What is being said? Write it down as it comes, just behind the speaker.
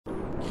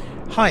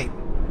Hi,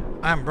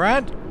 I'm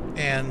Brad,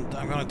 and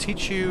I'm going to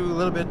teach you a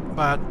little bit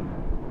about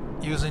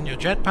using your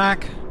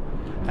jetpack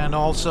and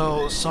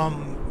also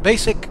some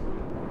basic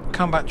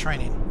combat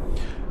training.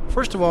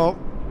 First of all,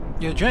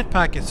 your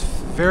jetpack is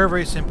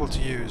very simple to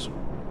use.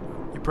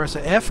 You press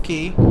the F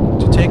key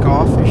to take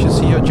off. You should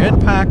see your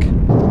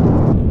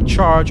jetpack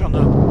charge on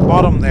the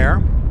bottom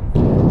there,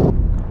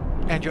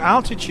 and your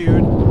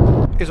altitude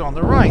is on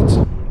the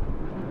right.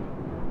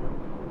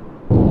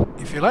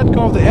 If you let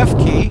go of the F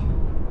key,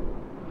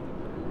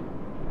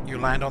 you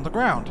land on the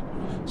ground.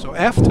 So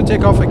F to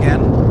take off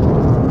again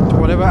to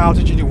whatever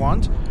altitude you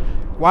want.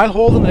 While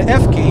holding the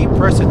F key,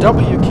 press the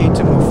W key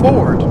to move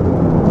forward.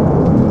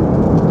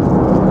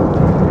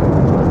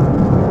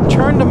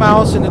 Turn the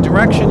mouse in the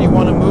direction you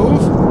want to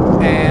move,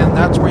 and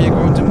that's where you're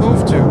going to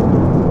move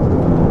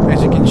to.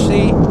 As you can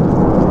see,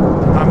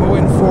 I'm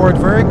moving forward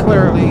very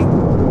clearly.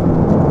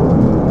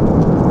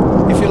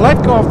 If you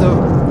let go of the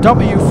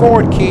W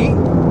forward key,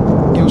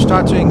 you'll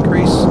start to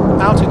increase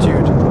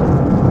altitude.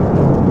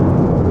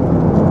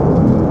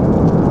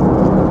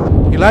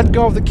 You let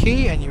go of the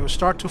key and you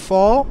start to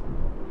fall.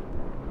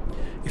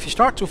 If you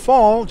start to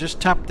fall, just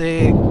tap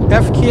the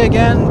F key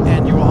again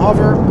and you will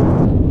hover.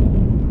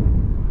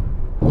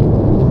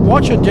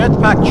 Watch your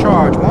jetpack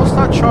charge. Once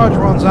that charge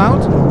runs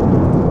out,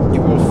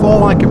 you will fall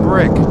like a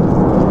brick.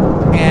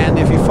 And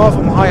if you fall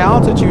from high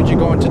altitude, you're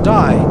going to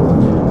die.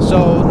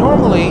 So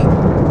normally,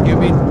 you'll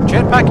be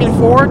jetpacking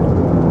forward,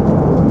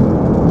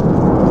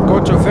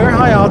 go to a very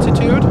high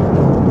altitude,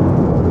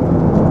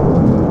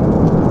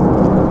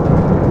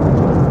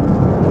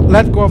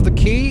 let go of the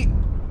key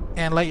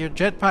and let your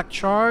jetpack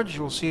charge.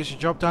 You'll see as you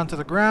drop down to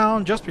the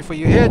ground, just before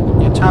you hit,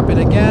 you tap it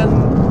again,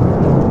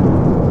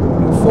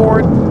 move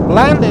forward.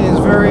 Landing is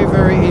very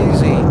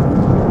easy.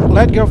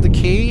 Let go of the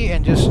key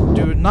and just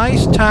do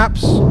nice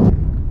taps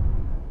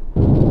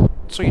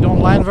so you don't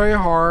land very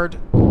hard,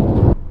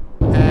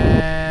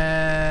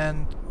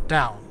 and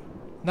down.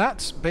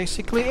 That's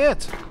basically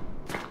it.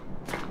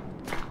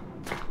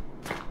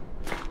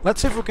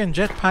 Let's see if we can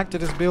jetpack to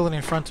this building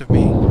in front of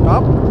me.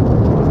 Up,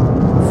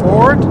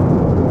 forward.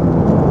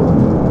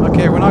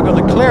 Okay, we're not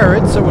going to clear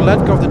it, so we'll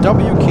let go of the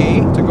W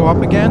key to go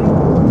up again.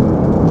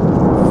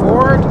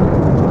 Forward.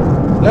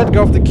 Let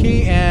go of the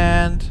key,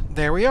 and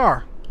there we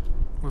are.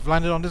 We've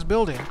landed on this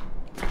building.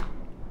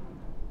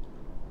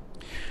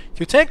 If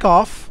you take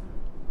off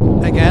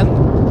again,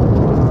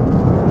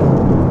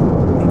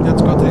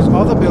 let's go to this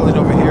other building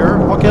over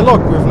here. Okay,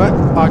 look, we've let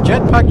our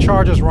jetpack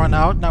charge has run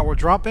out. Now we're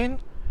dropping.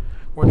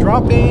 We're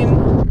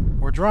dropping.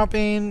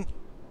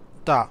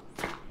 Da.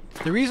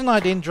 The reason I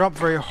didn't drop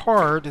very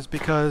hard is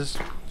because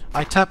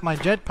I tapped my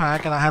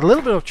jetpack and I had a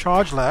little bit of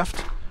charge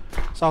left,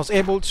 so I was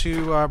able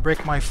to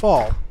break my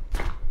fall.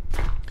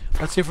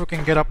 Let's see if we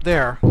can get up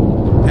there.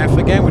 F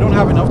again, we don't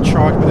have enough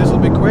charge, but this will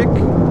be quick.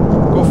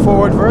 Go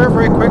forward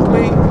very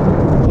quickly.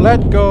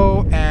 Let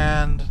go,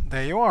 and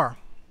there you are.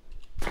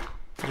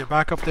 You're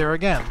back up there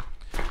again.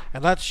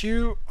 And that's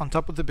you on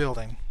top of the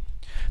building.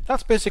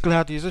 That's basically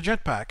how to use a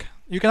jetpack.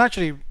 You can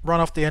actually run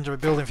off the edge of a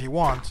building if you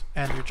want,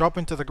 and you drop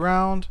into the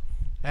ground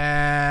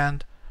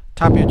and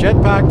tap your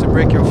jetpack to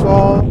break your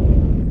fall,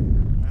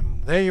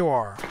 and there you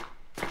are.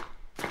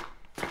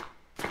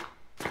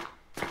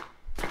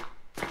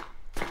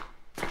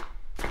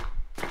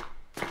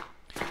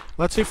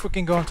 Let's see if we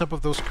can go on top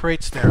of those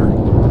crates there.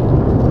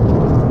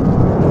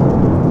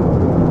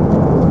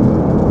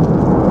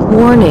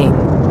 Warning.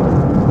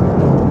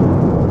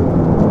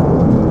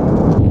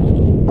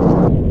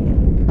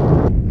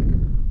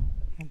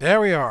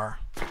 There we are.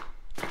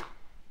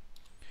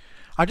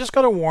 I just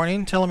got a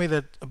warning telling me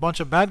that a bunch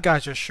of bad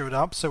guys just showed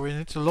up, so we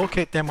need to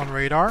locate them on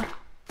radar.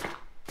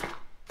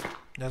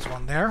 There's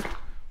one there.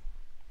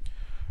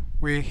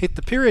 We hit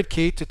the period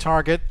key to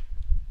target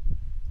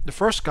the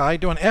first guy,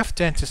 do an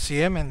F10 to see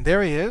him, and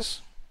there he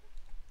is.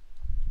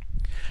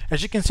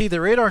 As you can see,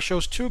 the radar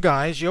shows two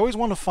guys. You always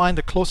want to find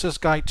the closest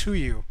guy to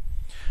you.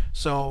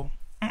 So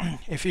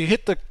if you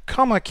hit the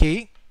comma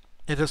key,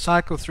 it'll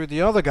cycle through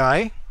the other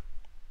guy.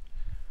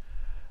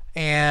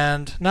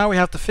 And now we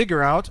have to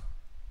figure out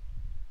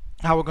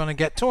how we're going to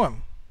get to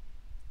him.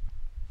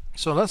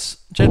 So let's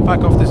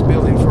jetpack off this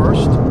building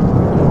first.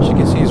 As you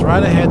can see, he's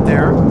right ahead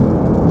there.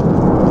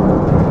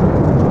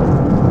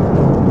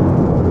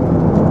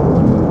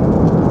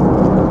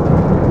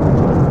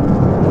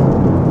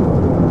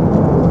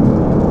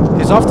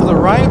 He's off to the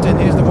right, and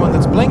he's the one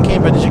that's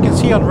blinking, but as you can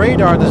see on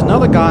radar, there's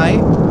another guy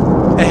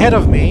ahead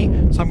of me,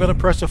 so I'm going to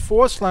press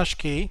the /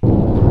 key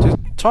to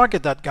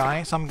target that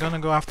guy, so I'm going to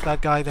go after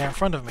that guy there in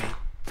front of me.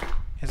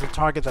 Here's a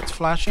target that's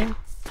flashing.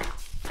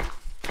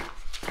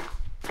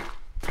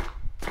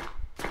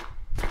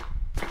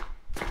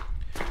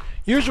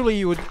 Usually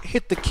you would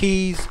hit the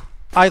keys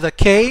either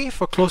K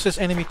for closest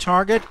enemy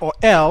target or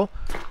L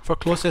for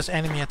closest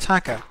enemy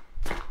attacker.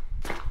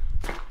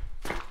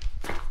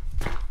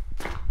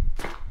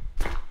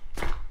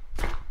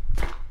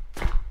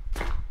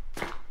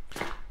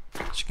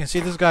 As you can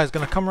see, this guy is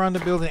going to come around the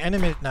building any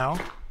minute now.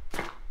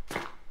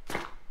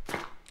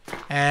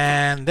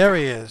 And there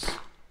he is.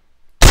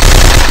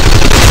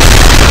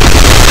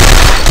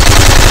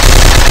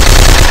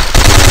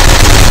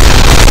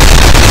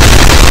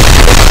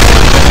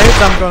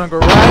 I'm gonna go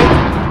right.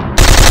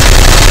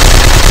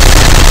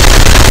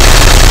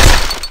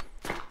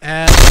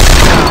 And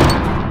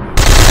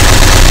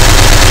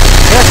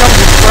here comes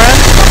his friend.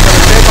 I'm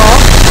gonna take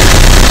off.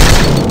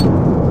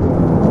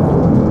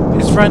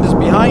 His friend is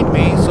behind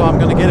me, so I'm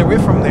gonna get away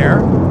from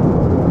there.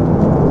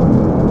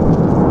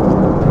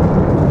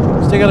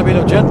 Still got a bit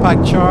of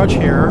jetpack charge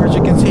here. As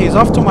you can see, he's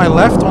off to my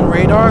left on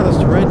radar. That's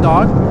the red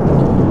dot.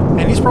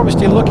 And he's probably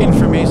still looking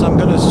for me, so I'm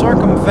gonna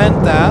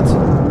circumvent that.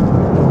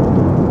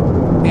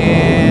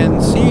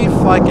 And see if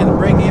I can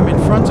bring him in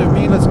front of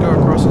me. Let's go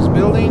across this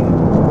building.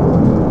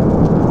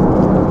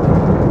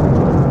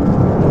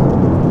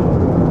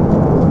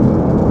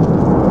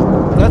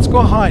 Let's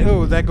go high.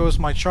 Oh, there goes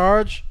my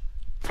charge.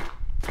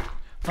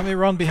 Let me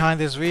run behind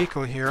this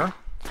vehicle here.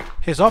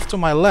 He's off to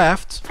my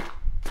left.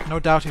 No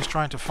doubt he's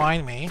trying to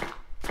find me.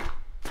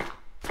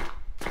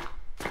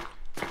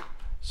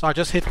 So I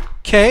just hit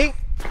K,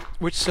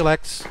 which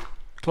selects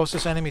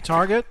closest enemy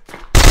target.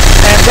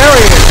 And there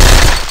he is!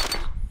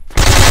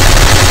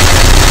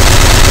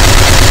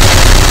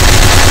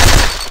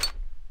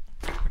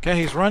 Okay,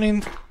 he's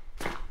running.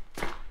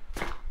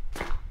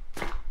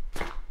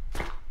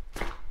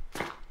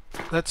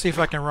 Let's see if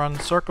I can run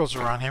circles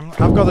around him.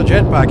 I've got a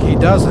jetpack, he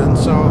doesn't,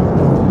 so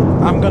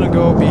I'm gonna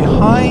go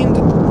behind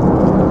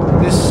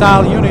this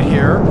SAL unit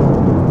here.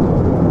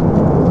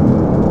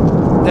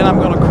 Then I'm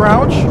gonna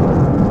crouch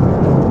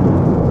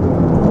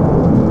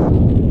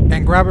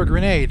and grab a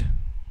grenade.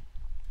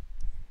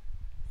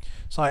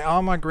 So I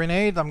arm my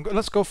grenade.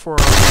 Let's go for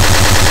a...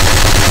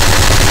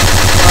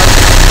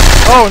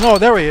 Oh no,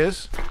 there he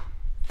is.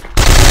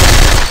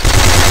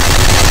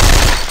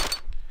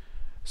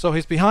 So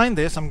he's behind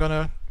this. I'm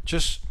gonna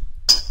just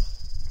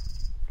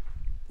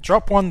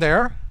drop one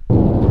there.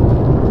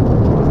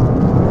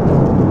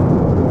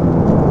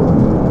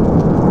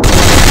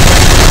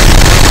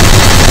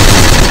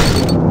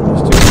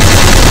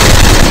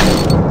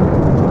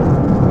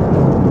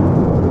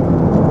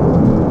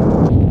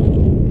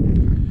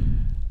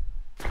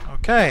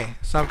 Okay,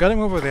 so I've got him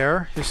over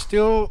there. He's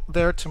still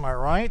there to my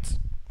right.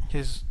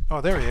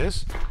 Oh, there he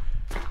is.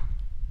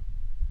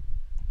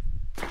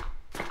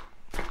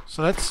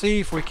 So let's see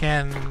if we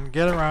can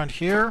get around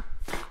here,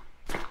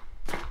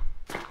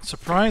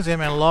 surprise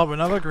him, and lob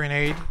another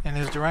grenade in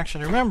his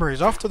direction. Remember,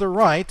 he's off to the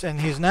right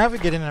and he's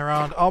navigating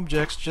around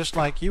objects just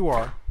like you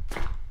are.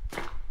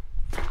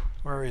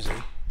 Where is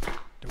he?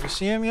 Do we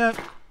see him yet?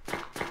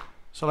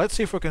 So let's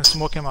see if we can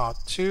smoke him out.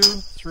 2,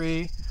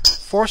 3,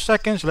 4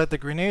 seconds. Let the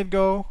grenade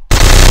go.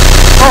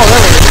 Oh, there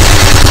he is.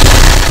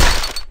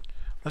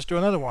 Let's do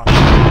another one.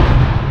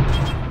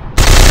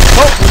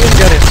 Oh, we didn't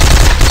get it.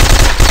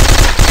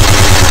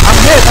 I'm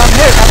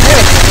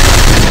hit.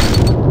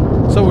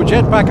 So we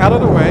jet back out of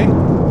the way.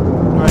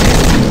 Right.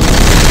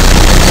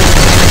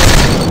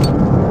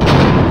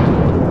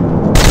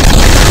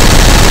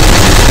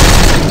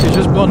 He's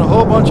just blown a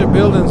whole bunch of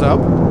buildings up.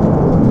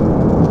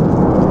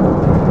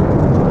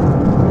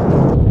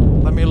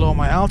 Let me lower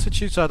my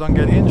altitude so I don't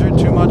get injured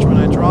too much when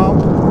I drop.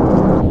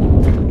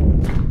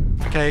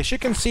 Okay, as you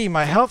can see,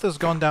 my health has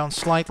gone down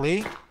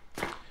slightly.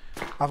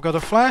 I've got a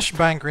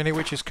flashbang grenade,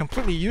 which is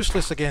completely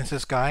useless against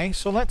this guy.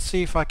 So let's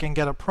see if I can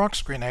get a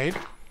prox grenade.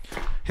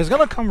 He's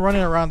gonna come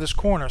running around this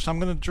corner, so I'm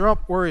gonna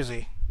drop... Where is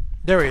he?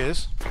 There he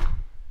is.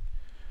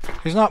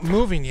 He's not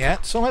moving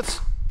yet, so let's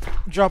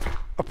drop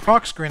a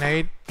prox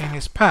grenade in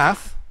his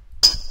path.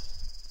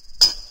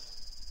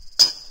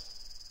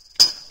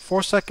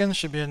 4 seconds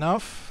should be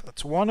enough.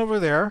 That's one over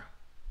there.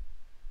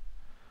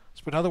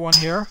 Let's put another one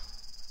here.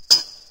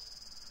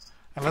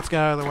 And let's get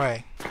out of the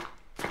way.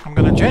 I'm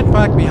gonna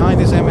jetpack behind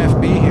this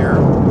MFB here.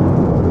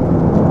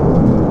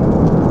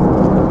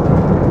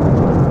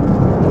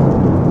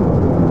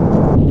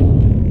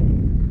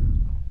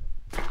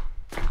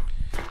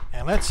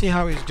 And let's see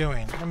how he's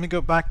doing. Let me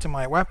go back to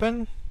my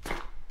weapon.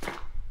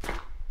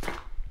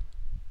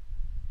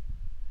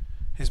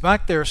 He's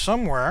back there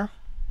somewhere.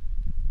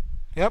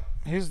 Yep,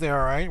 he's there,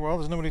 alright. Well,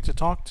 there's nobody to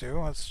talk to.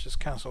 Let's just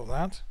cancel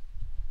that.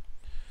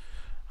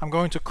 I'm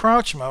going to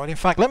crouch mode. In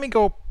fact, let me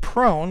go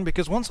prone,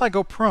 because once I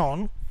go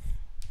prone,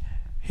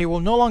 he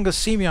will no longer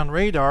see me on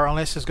radar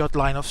unless he's got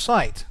line of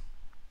sight.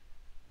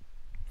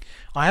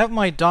 I have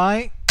my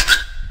die,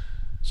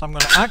 so I'm going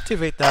to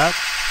activate that.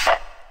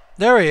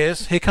 There he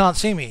is. He can't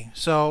see me,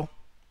 so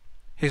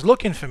he's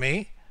looking for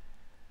me.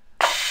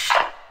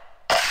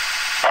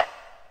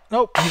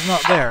 Nope, he's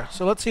not there.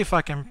 So let's see if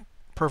I can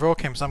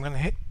provoke him. So I'm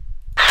going to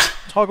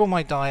toggle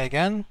my die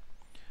again,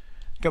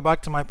 go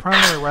back to my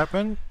primary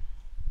weapon,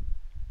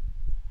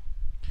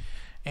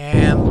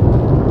 and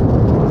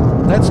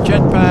let's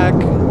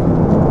jetpack.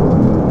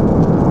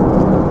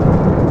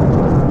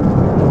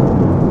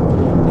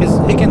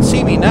 He can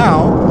see me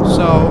now,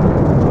 so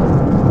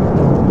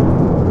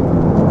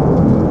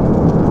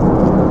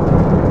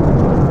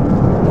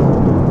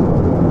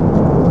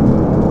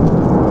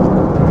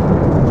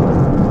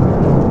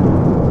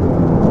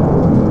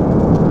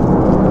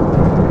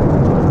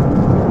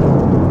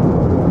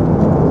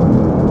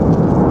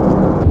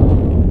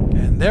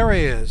and there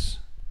he is.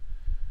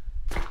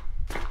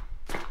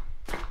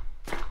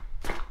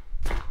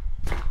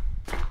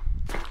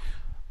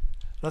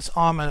 Let's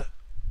arm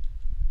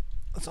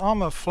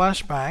a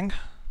flashbang.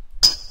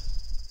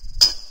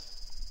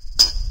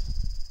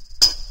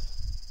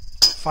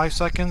 5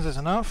 seconds is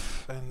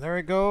enough, and there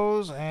it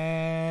goes,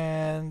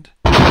 and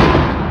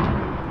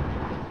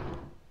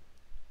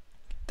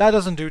that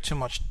doesn't do too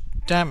much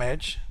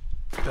damage,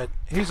 but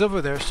he's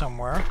over there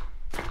somewhere.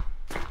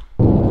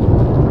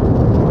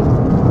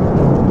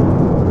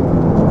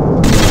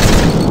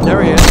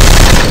 There he is.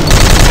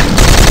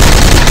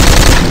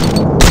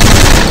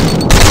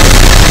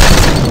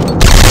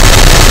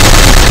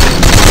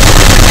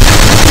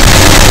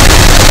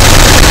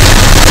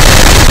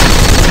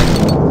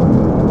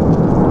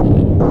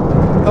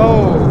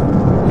 Oh,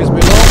 he's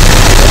below.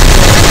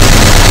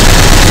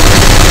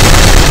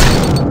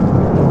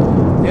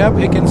 Yep,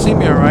 he can see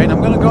me alright.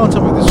 I'm gonna go on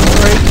top of this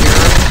crate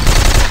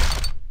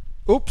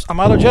here. Oops, I'm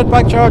out of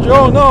jetpack charge.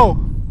 Oh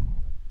no!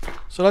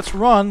 So let's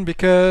run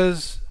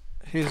because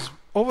he's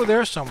over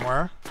there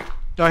somewhere.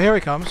 Oh, here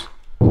he comes.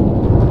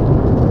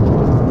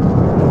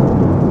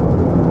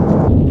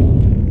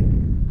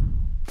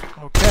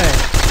 Okay.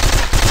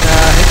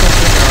 Yeah, he can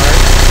see me alright.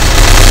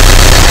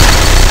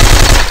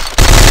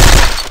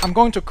 I'm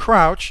going to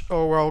crouch,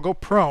 or I'll go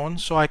prone,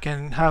 so I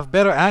can have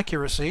better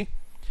accuracy.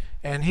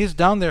 And he's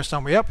down there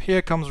somewhere. Yep,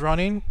 here comes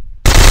running.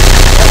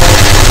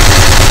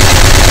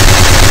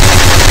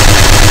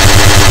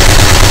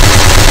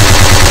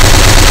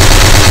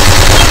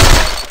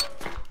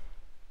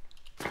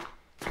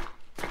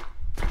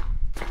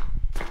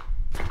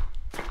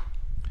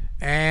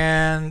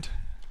 And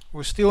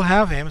we still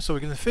have him, so we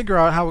can figure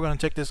out how we're going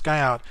to take this guy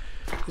out.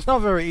 It's not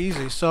very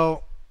easy.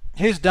 So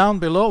he's down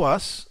below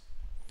us,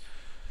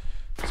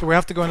 so we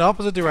have to go in the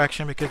opposite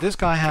direction because this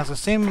guy has the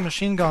same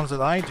machine guns that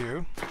I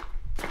do.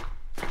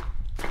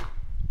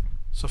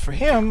 So for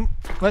him,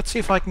 let's see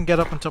if I can get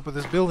up on top of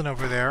this building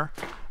over there.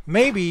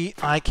 Maybe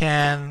I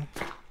can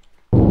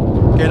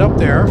get up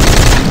there.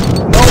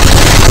 Nope.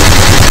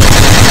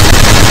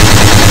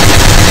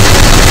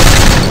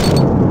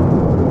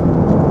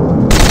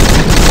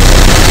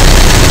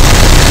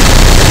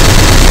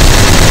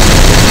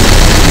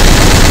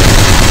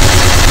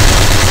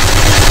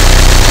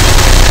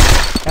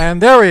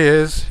 And there he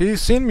is.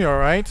 He's seen me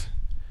alright.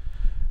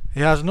 He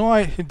doesn't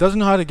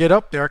know how to get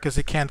up there because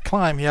he can't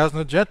climb. He has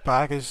no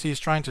jetpack as he's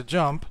trying to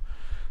jump.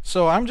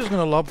 So I'm just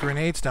going to lob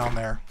grenades down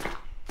there.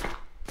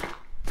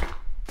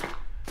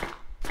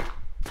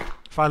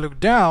 If I look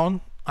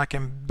down, I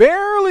can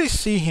barely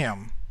see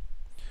him.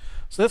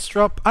 So let's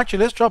drop an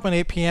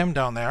APM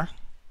down there.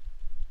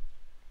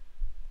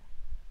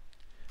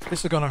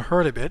 This is going to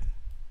hurt a bit.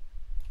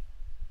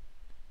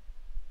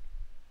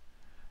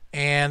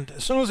 And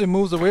as soon as it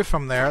moves away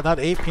from there, that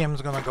APM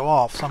is going to go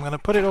off. So I'm going to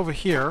put it over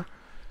here.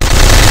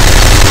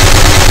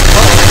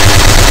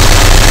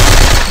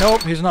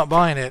 Nope, he's not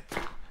buying it.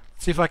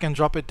 Let's see if I can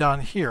drop it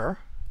down here.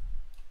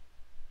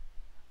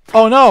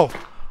 Oh no!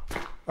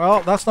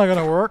 Well, that's not going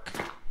to work.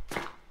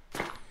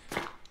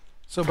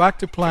 So back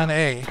to plan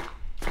A.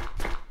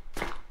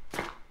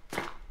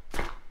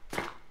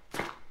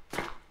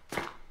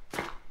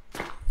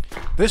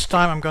 This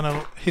time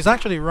he's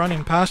actually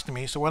running past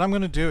me, so what I'm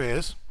going to do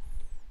is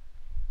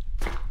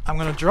I'm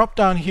going to drop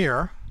down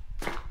here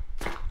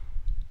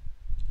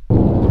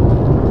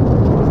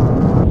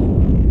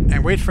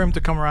and wait for him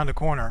to come around the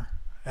corner.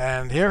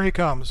 And here he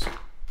comes.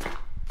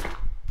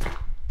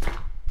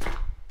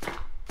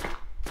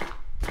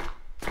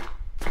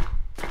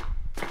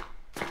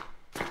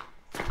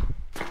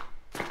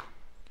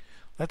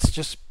 Let's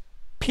just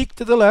peek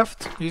to the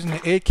left using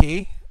the A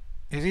key.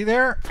 Is he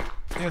there?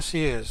 Yes,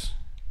 he is.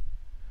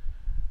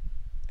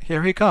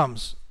 Here he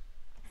comes.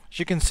 As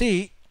you can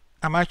see,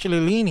 I'm actually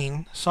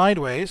leaning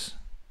sideways.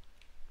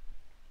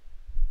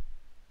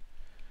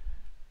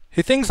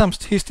 He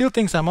still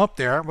thinks I'm up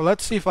there. Well,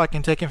 let's see if I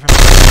can take him from there.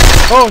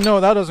 Oh no,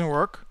 that doesn't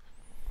work.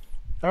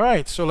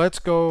 Alright, so let's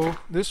go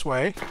this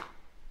way.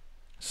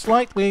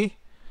 Slightly.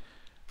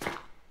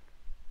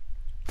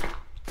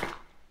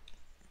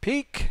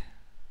 Peek.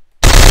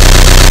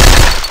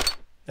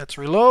 Let's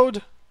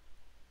reload.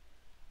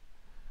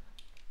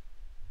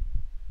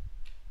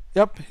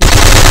 Yep.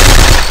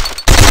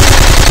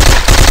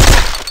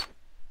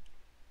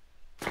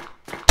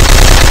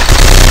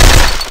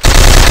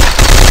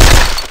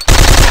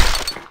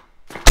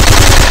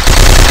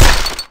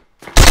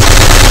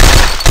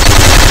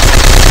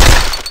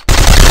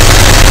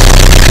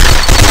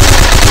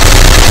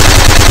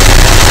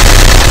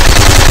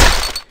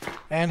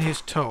 And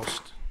he's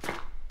toast.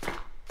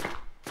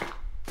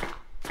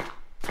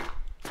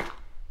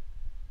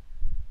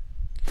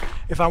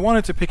 If I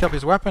wanted to pick up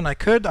his weapon, I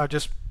could. I'll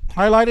just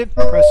highlight it,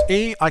 press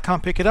E. I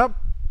can't pick it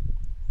up.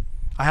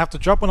 I have to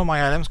drop one of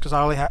my items because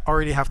I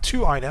already have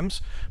 2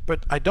 items,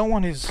 but I don't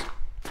want his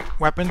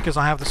weapon because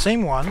I have the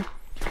same one.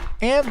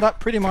 And that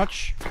pretty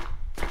much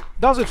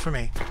does it for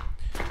me.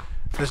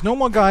 There's no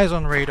more guys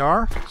on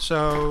radar,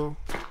 so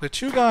the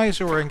 2 guys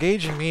who were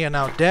engaging me are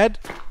now dead.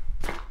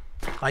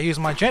 I use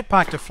my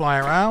jetpack to fly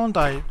around.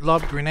 I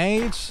lob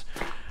grenades.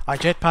 I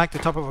jetpack the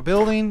top of a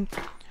building.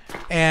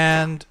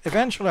 And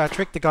eventually I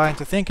tricked the guy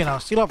into thinking I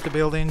was still up the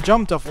building,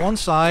 jumped off one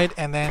side,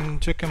 and then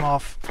took him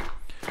off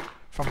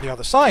from the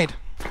other side.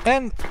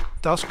 And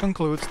thus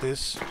concludes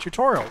this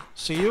tutorial.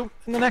 See you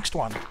in the next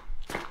one.